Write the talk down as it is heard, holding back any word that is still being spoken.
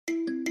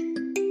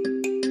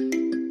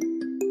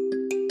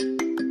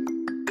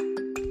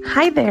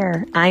Hi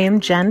there, I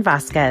am Jen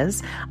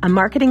Vasquez, a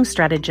marketing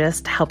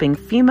strategist helping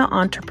female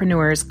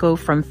entrepreneurs go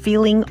from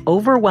feeling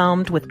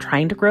overwhelmed with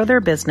trying to grow their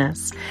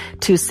business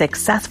to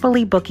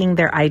successfully booking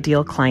their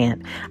ideal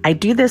client. I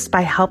do this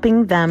by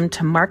helping them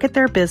to market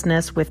their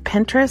business with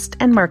Pinterest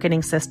and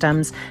marketing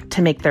systems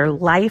to make their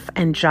life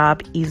and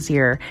job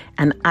easier,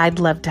 and I'd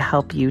love to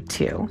help you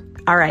too.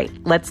 All right,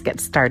 let's get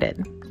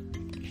started.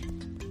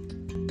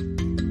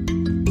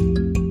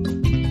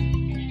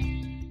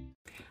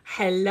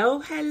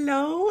 Hello.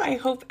 I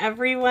hope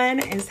everyone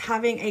is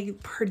having a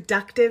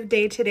productive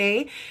day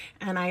today,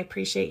 and I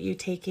appreciate you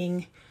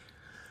taking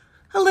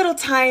a little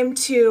time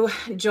to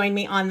join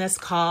me on this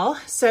call.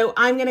 So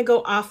I'm going to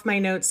go off my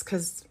notes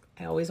because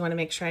I always want to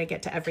make sure I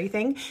get to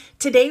everything.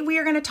 Today we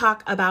are going to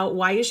talk about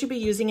why you should be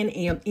using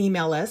an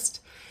email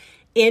list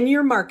in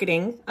your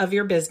marketing of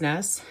your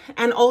business,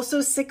 and also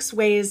 6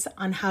 ways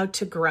on how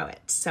to grow it.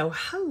 So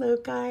hello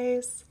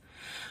guys.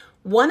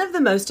 One of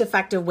the most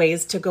effective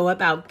ways to go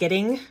about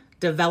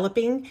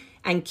developing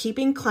and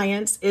keeping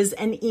clients is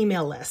an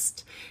email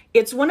list.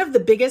 It's one of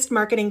the biggest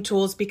marketing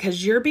tools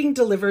because you're being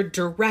delivered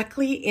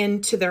directly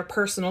into their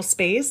personal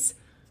space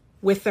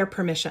with their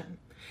permission.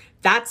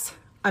 That's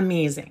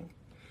amazing.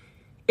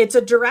 It's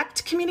a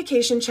direct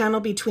communication channel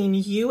between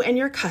you and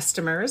your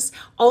customers.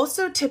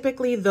 Also,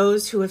 typically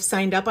those who have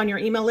signed up on your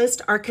email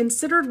list are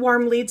considered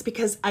warm leads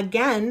because,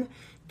 again,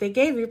 they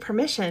gave you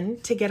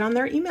permission to get on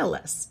their email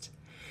list.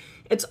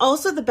 It's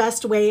also the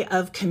best way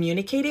of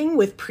communicating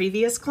with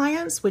previous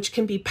clients, which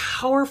can be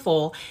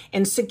powerful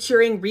in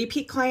securing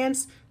repeat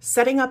clients,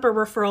 setting up a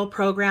referral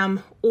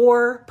program,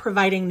 or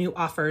providing new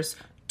offers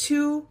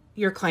to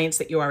your clients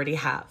that you already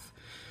have.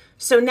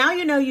 So now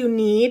you know you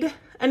need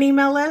an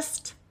email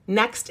list.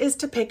 Next is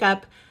to pick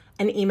up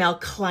an email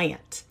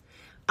client.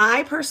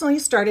 I personally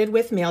started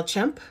with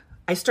MailChimp.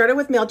 I started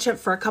with MailChimp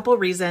for a couple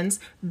reasons.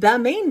 The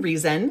main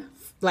reason,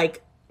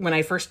 when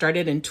I first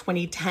started in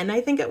 2010, I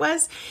think it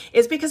was,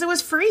 is because it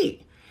was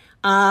free.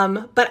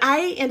 But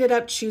I ended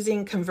up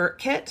choosing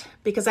ConvertKit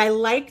because I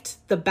liked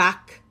the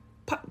back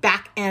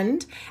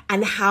end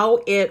and how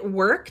it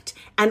worked,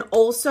 and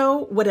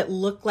also what it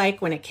looked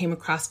like when it came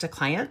across to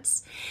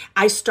clients.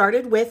 I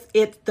started with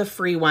the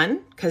free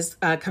one because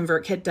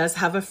ConvertKit does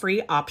have a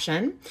free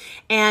option.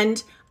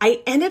 And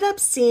I ended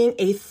up seeing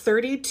a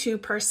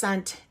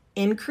 32%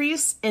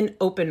 increase in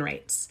open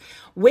rates.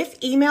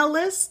 With email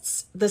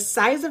lists, the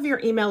size of your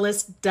email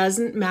list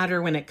doesn't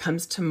matter when it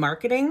comes to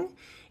marketing.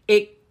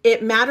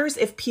 It matters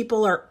if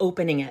people are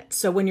opening it.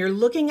 So when you're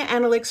looking at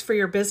analytics for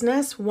your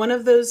business, one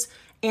of those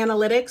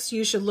analytics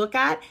you should look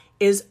at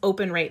is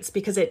open rates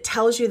because it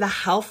tells you the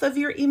health of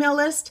your email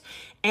list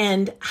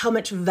and how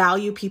much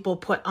value people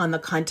put on the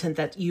content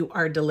that you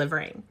are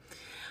delivering.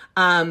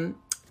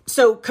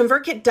 So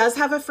ConvertKit does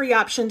have a free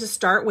option to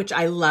start, which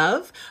I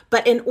love,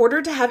 but in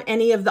order to have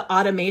any of the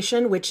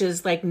automation, which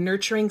is like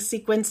nurturing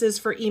sequences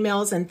for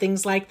emails and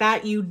things like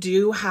that, you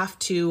do have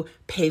to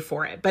pay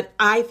for it, but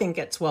I think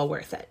it's well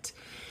worth it.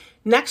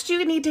 Next,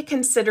 you need to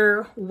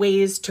consider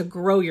ways to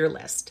grow your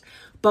list.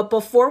 But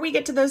before we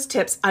get to those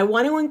tips, I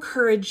want to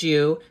encourage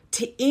you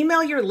to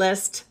email your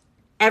list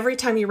every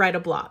time you write a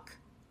blog.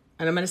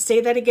 And I'm going to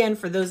say that again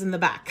for those in the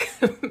back.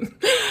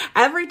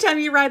 Every time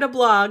you write a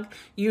blog,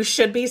 you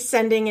should be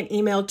sending an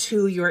email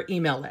to your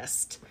email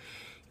list.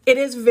 It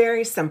is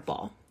very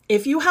simple.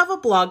 If you have a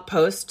blog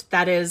post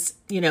that is,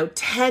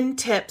 10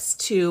 tips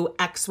to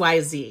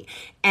XYZ,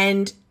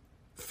 and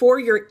for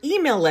your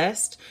email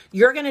list,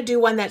 you're going to do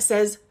one that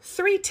says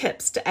 3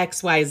 tips to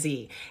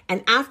XYZ.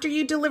 And after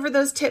you deliver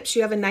those tips,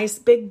 you have a nice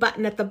big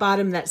button at the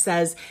bottom that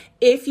says,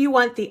 if you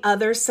want the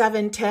other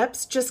 7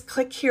 tips, just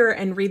click here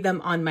and read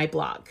them on my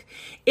blog.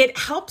 It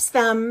helps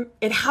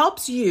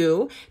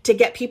you to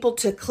get people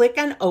to click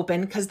and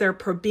open because they're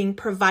being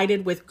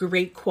provided with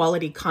great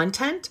quality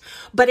content,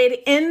 but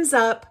it ends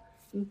up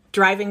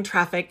driving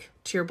traffic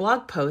to your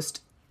blog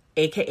post,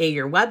 AKA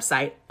your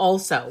website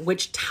also,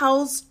 which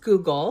tells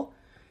Google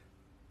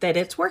that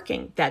it's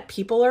working, that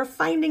people are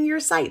finding your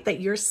site,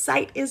 that your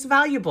site is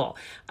valuable.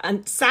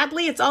 And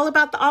sadly, it's all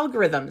about the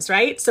algorithms,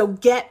 right? So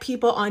get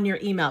people on your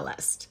email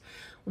list.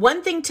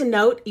 One thing to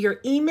note,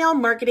 your email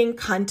marketing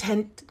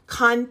contact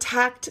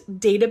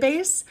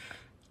database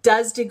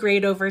does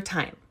degrade over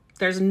time.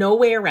 There's no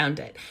way around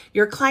it.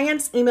 Your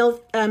clients'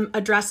 email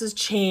addresses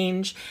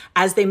change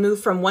as they move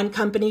from one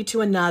company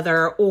to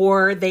another,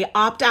 or they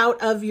opt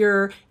out of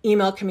your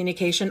email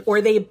communication,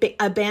 or they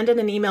abandon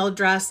an email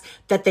address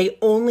that they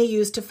only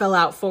use to fill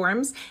out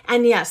forms.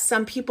 And yes,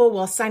 some people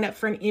will sign up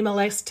for an email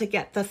list to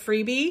get the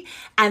freebie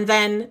and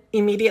then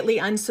immediately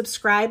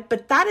unsubscribe,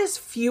 but that is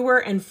fewer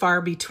and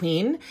far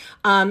between.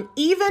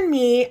 Even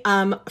me,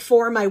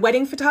 for my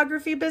wedding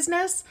photography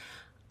business,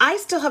 I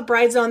still have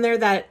brides on there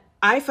that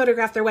I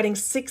photographed their wedding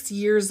 6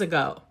 years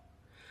ago.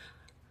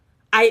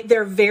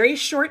 They're very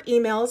short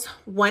emails.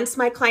 Once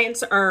my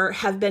clients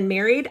have been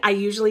married, I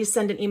usually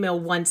send an email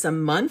once a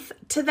month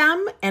to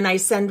them, and I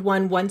send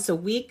one once a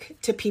week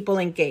to people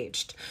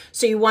engaged.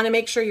 So you want to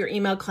make sure your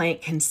email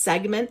client can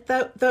segment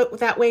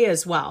that way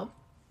as well.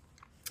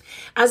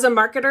 As a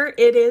marketer,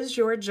 it is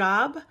your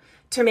job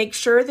to make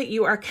sure that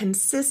you are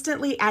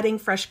consistently adding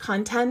fresh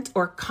content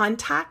or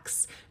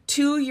contacts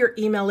to your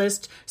email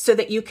list so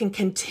that you can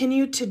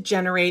continue to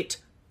generate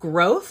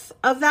growth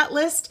of that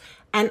list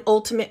and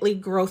ultimately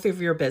growth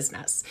of your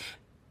business.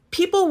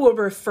 People will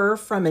refer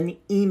from an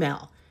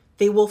email.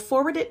 They will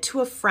forward it to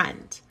a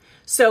friend.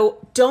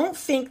 So don't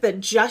think that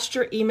just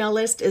your email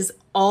list is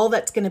all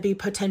that's going to be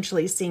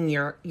potentially seeing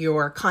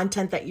your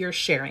content that you're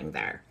sharing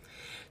there.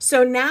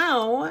 So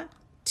now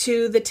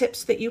to the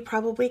tips that you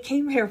probably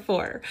came here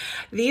for.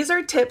 These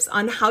are tips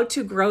on how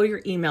to grow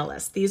your email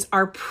list. These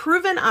are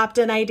proven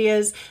opt-in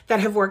ideas that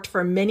have worked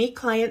for many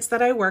clients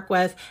that I work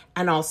with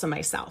and also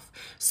myself.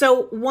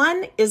 So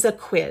one is a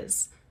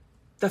quiz.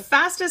 The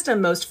fastest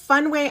and most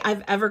fun way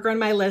I've ever grown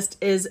my list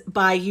is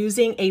by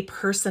using a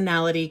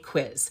personality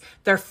quiz.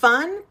 They're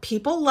fun,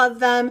 people love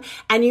them,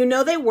 and you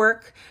know they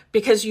work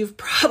because you've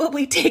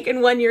probably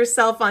taken one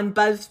yourself on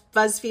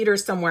BuzzFeed or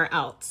somewhere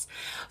else.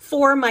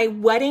 For my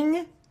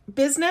wedding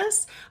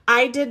business,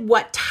 I did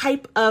what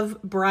type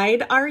of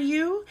bride are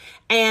you?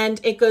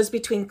 And it goes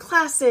between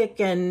classic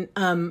and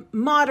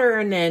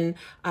modern and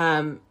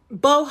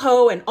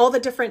boho and all the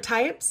different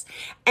types.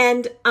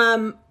 And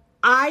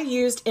I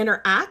used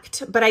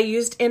Interact, but I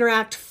used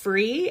Interact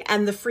free,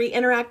 and the free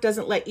Interact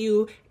doesn't let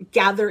you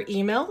gather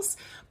emails.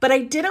 But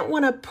I didn't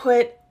want to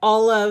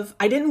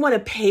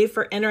pay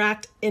for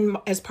Interact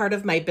as part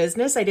of my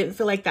business. I didn't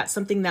feel like that's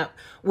something that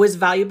was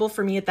valuable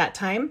for me at that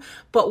time.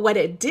 But what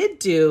it did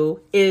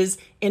do is,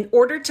 in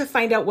order to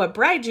find out what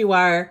bride you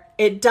are,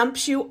 it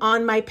dumps you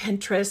on my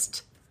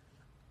Pinterest,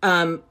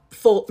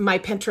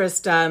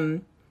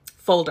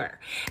 folder.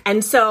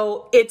 And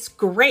so it's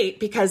great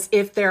because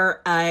if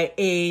they're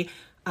a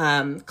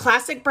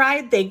classic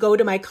bride, they go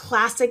to my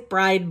classic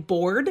bride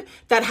board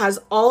that has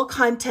all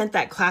content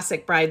that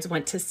classic brides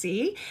want to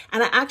see.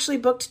 And I actually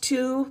booked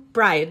 2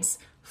 brides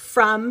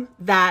from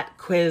that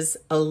quiz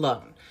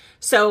alone.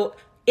 So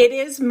it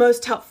is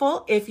most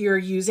helpful if you're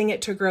using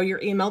it to grow your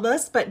email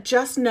list, but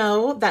just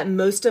know that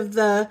most of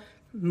the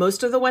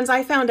ones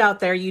I found out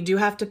there, you do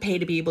have to pay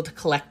to be able to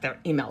collect their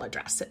email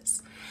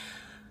addresses.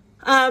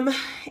 And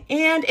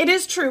it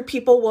is true,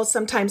 people will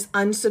sometimes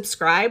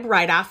unsubscribe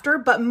right after,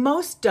 but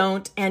most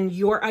don't, and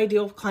your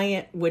ideal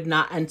client would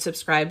not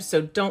unsubscribe,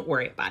 so don't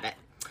worry about it.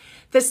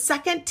 The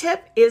second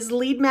tip is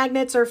lead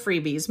magnets or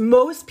freebies.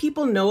 Most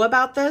people know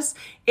about this.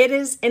 It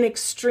is an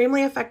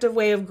extremely effective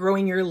way of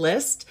growing your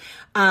list.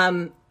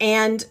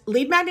 And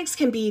lead magnets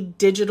can be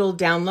digital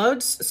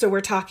downloads. So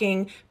we're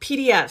talking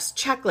PDFs,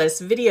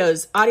 checklists,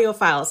 videos, audio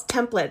files,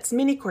 templates,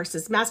 mini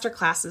courses,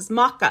 masterclasses,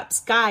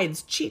 mock-ups,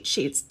 guides, cheat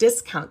sheets,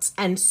 discounts,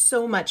 and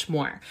so much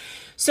more.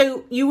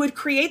 So you would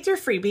create your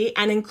freebie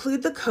and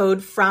include the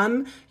code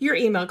from your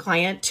email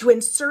client to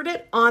insert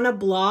it on a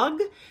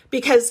blog,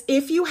 because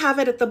if you have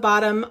it at the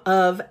bottom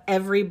of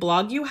every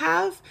blog you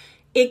have,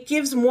 it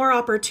gives more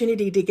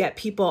opportunity to get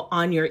people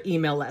on your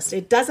email list.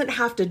 It doesn't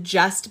have to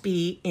just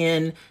be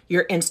in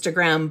your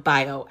Instagram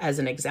bio, as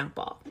an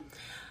example.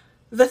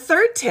 The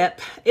third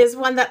tip is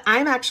one that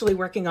I'm actually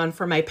working on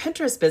for my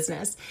Pinterest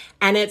business,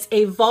 and it's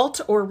a vault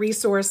or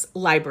resource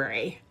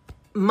library.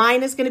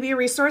 Mine is going to be a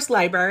resource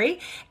library,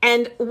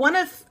 and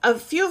a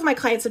few of my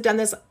clients have done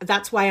this.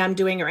 That's why I'm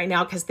doing it right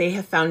now, because they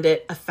have found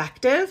it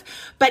effective.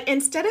 But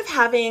instead of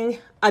having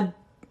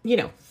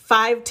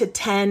 5 to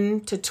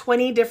 10 to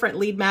 20 different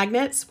lead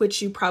magnets,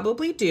 which you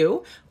probably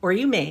do, or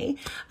you may.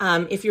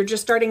 If you're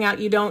just starting out,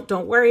 you don't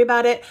worry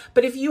about it.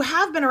 But if you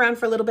have been around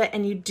for a little bit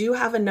and you do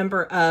have a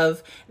number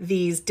of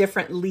these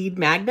different lead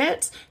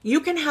magnets, you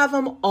can have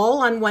them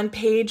all on one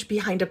page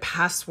behind a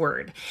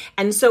password.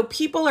 And so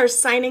people are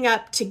signing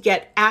up to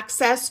get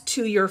access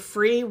to your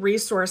free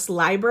resource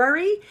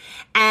library.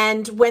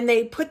 And when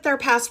they put their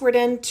password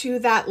into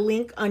that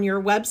link on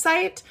your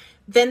website,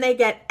 then they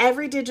get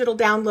every digital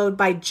download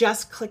by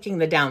just clicking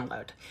the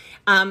download.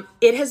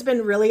 It has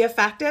been really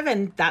effective,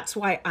 and that's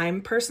why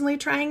I'm personally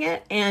trying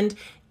it. And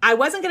I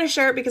wasn't going to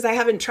share it because I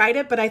haven't tried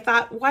it, but I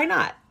thought, why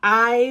not?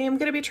 I am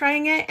going to be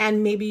trying it,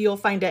 and maybe you'll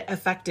find it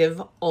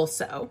effective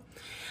also.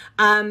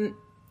 And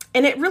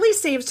it really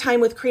saves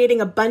time with creating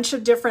a bunch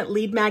of different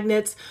lead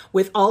magnets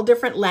with all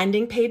different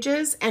landing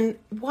pages. And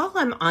while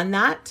I'm on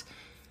that,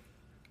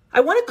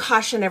 I want to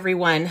caution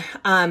everyone,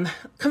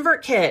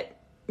 ConvertKit,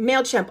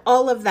 MailChimp,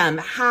 all of them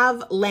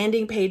have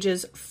landing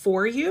pages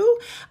for you,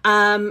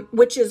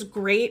 which is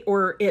great,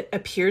 or it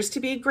appears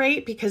to be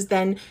great, because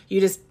then you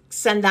just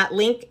send that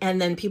link and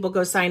then people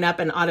go sign up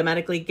and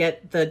automatically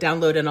get the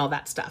download and all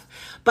that stuff.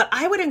 But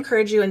I would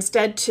encourage you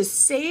instead to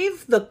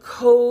save the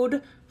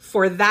code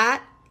for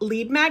that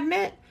lead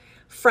magnet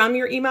from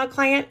your email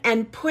client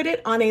and put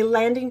it on a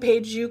landing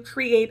page you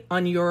create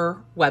on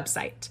your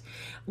website.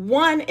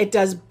 One, it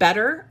does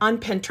better on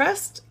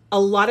Pinterest. A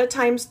lot of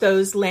times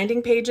those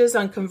landing pages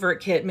on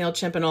ConvertKit,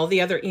 MailChimp, and all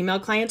the other email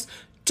clients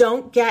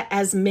don't get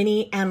as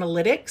many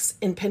analytics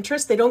in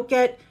Pinterest. They don't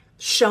get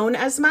shown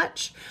as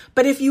much.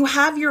 But if you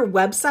have your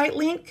website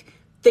link,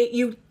 that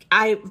you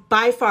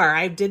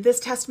I did this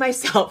test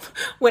myself.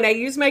 When I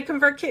used my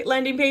ConvertKit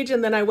landing page,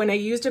 and then when I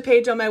used a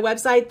page on my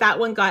website, that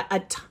one got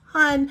a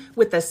ton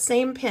with the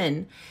same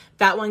pin.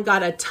 That one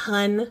got a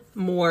ton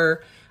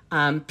more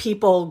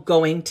people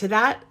going to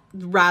that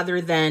rather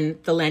than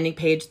the landing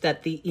page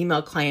that the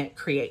email client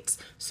creates.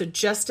 So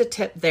just a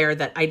tip there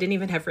that I didn't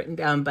even have written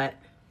down, but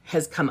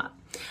has come up.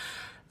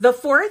 The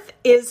fourth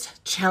is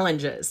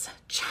challenges.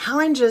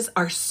 Challenges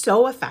are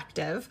so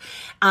effective,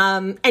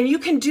 and you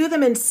can do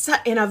them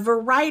in a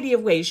variety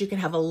of ways. You can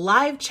have a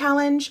live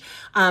challenge.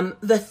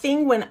 The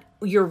thing when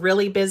you're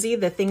really busy,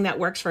 the thing that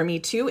works for me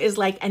too is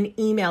like an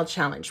email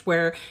challenge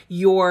where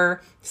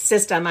your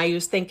system, I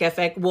use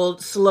Thinkific, will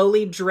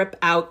slowly drip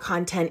out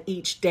content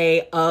each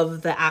day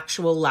of the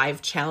actual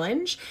live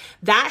challenge.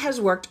 That has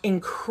worked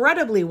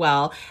incredibly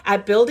well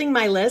at building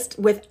my list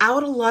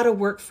without a lot of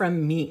work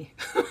from me.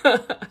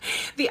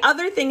 The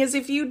other thing is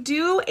if you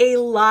do a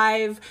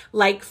live,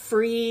 like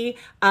free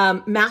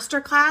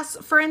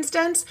masterclass, for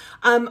instance,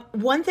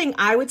 one thing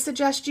I would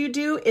suggest you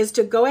do is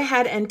to go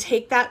ahead and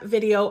take that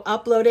video,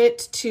 upload it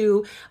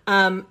to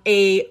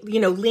a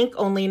link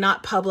only,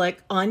 not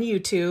public, on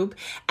YouTube,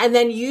 and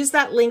then use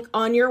that link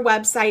on your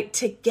website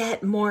to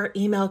get more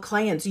email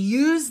clients.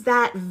 Use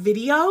that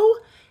video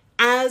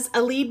as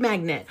a lead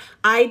magnet.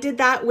 I did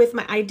that with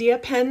my Idea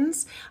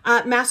Pens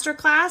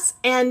masterclass,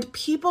 and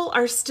people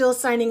are still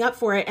signing up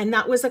for it. And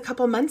that was a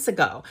couple months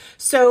ago.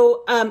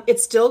 So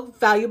it's still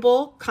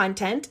valuable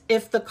content.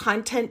 If the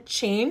content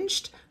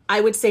changed,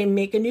 I would say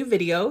make a new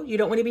video. You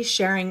don't want to be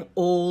sharing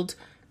old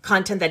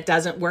content that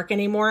doesn't work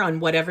anymore on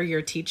whatever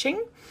you're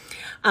teaching.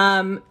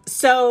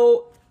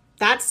 So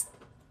that's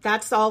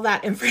all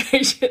that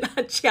information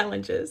on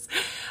challenges.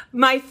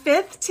 My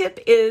fifth tip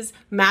is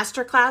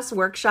masterclass,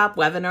 workshop,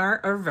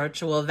 webinar, or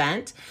virtual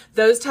event.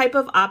 Those type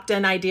of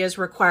opt-in ideas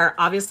require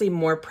obviously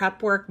more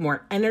prep work,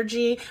 more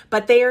energy,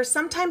 but they are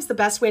sometimes the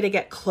best way to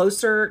get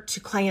closer to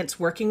clients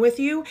working with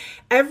you.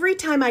 Every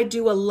time I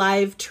do a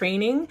live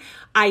training,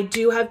 I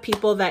do have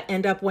people that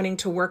end up wanting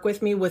to work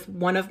with me with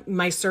one of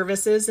my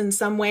services in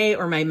some way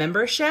or my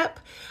membership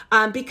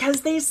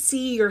because they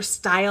see your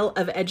style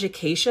of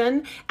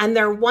education and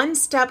they're one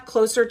step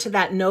closer to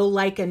that know,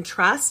 like, and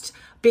trust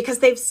because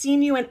they've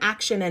seen you in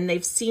action and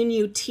they've seen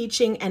you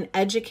teaching and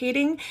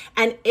educating.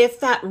 And if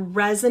that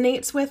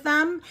resonates with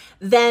them,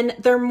 then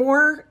they're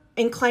more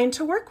inclined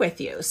to work with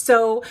you.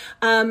 So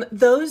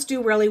those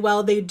do really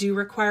well. They do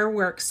require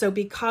work. So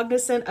be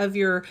cognizant of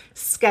your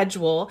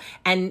schedule.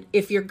 And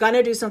if you're going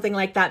to do something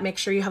like that, make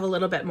sure you have a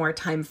little bit more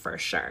time for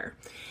sure.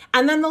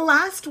 And then the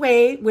last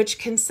way, which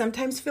can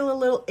sometimes feel a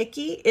little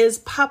icky, is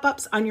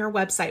pop-ups on your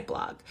website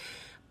blog.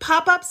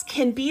 Pop-ups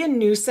can be a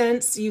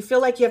nuisance. You feel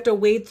like you have to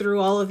wade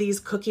through all of these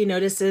cookie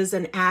notices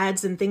and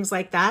ads and things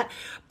like that.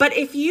 But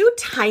if you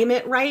time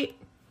it right,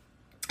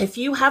 if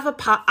you have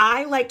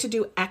I like to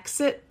do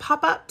exit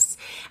pop-ups.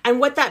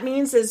 And what that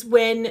means is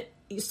when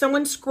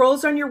someone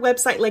scrolls on your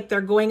website, like they're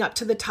going up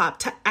to the top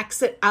to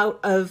exit out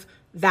of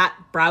that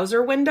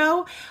browser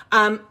window,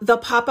 the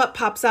pop-up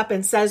pops up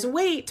and says,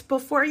 wait,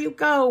 before you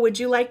go, would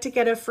you like to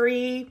get a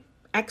free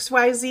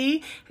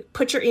XYZ?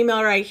 Put your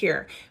email right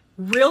here.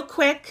 Real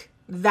quick.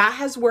 That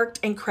has worked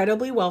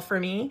incredibly well for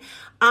me.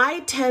 I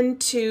tend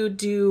to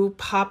do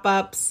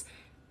pop-ups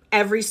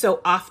every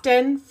so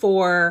often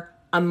for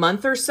a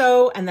month or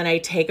so, and then I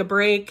take a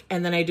break,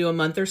 and then I do a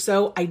month or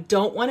so. I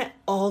don't want it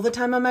all the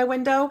time on my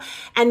window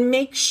and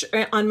make sure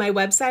on my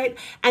website,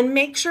 and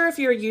make sure if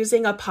you're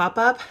using a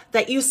pop-up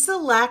that you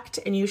select,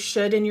 and you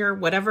should in your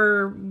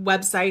whatever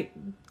website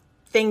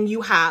thing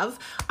you have.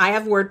 I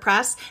have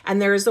WordPress,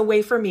 and there is a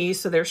way for me,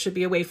 so there should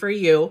be a way for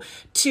you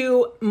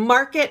to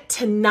mark it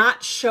to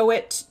not show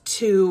it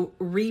to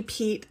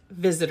repeat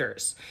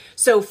visitors.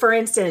 So for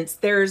instance,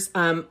 there's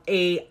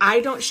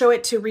I don't show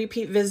it to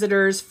repeat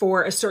visitors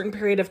for a certain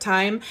period of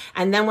time.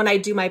 And then when I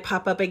do my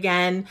pop-up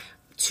again,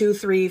 2,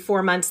 3,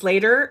 4 months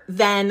later,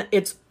 then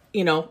it's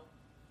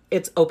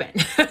open.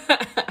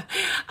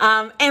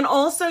 And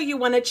also you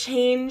want to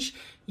change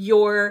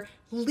your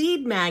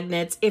lead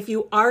magnets. If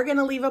you are going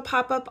to leave a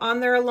pop-up on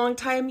there a long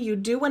time, you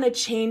do want to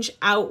change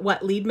out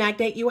what lead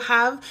magnet you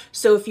have.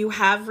 So if you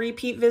have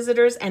repeat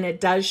visitors and it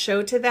does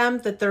show to them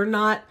that they're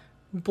not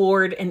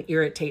bored and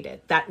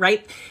irritated, that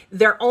right?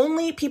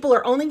 People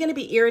are only going to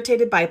be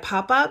irritated by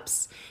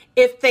pop-ups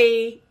if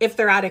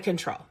they're out of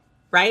control.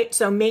 Right?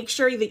 So make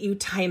sure that you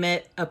time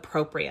it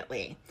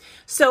appropriately.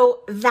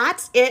 So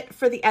that's it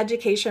for the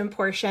education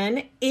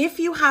portion. If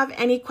you have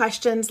any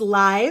questions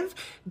live,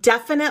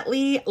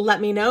 definitely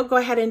let me know. Go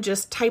ahead and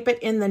just type it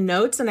in the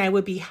notes and I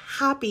would be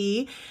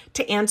happy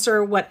to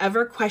answer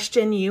whatever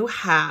question you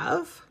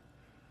have.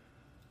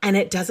 And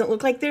it doesn't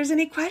look like there's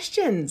any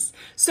questions.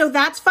 So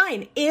that's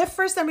fine. If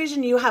for some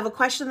reason you have a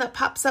question that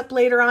pops up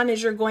later on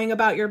as you're going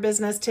about your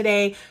business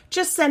today,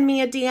 just send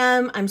me a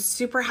DM. I'm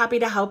super happy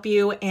to help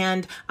you.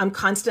 And I'm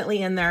constantly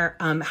in there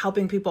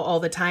helping people all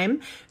the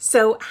time.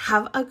 So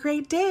have a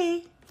great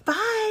day.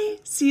 Bye.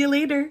 See you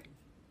later.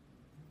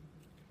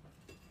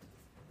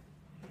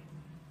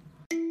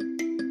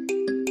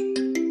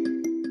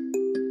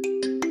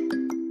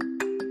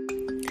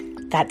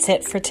 That's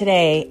it for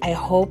today. I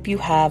hope you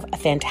have a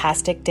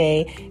fantastic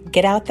day.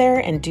 Get out there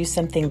and do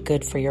something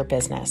good for your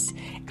business.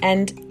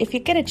 And if you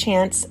get a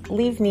chance,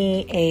 leave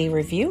me a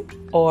review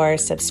or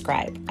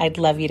subscribe. I'd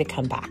love you to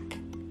come back.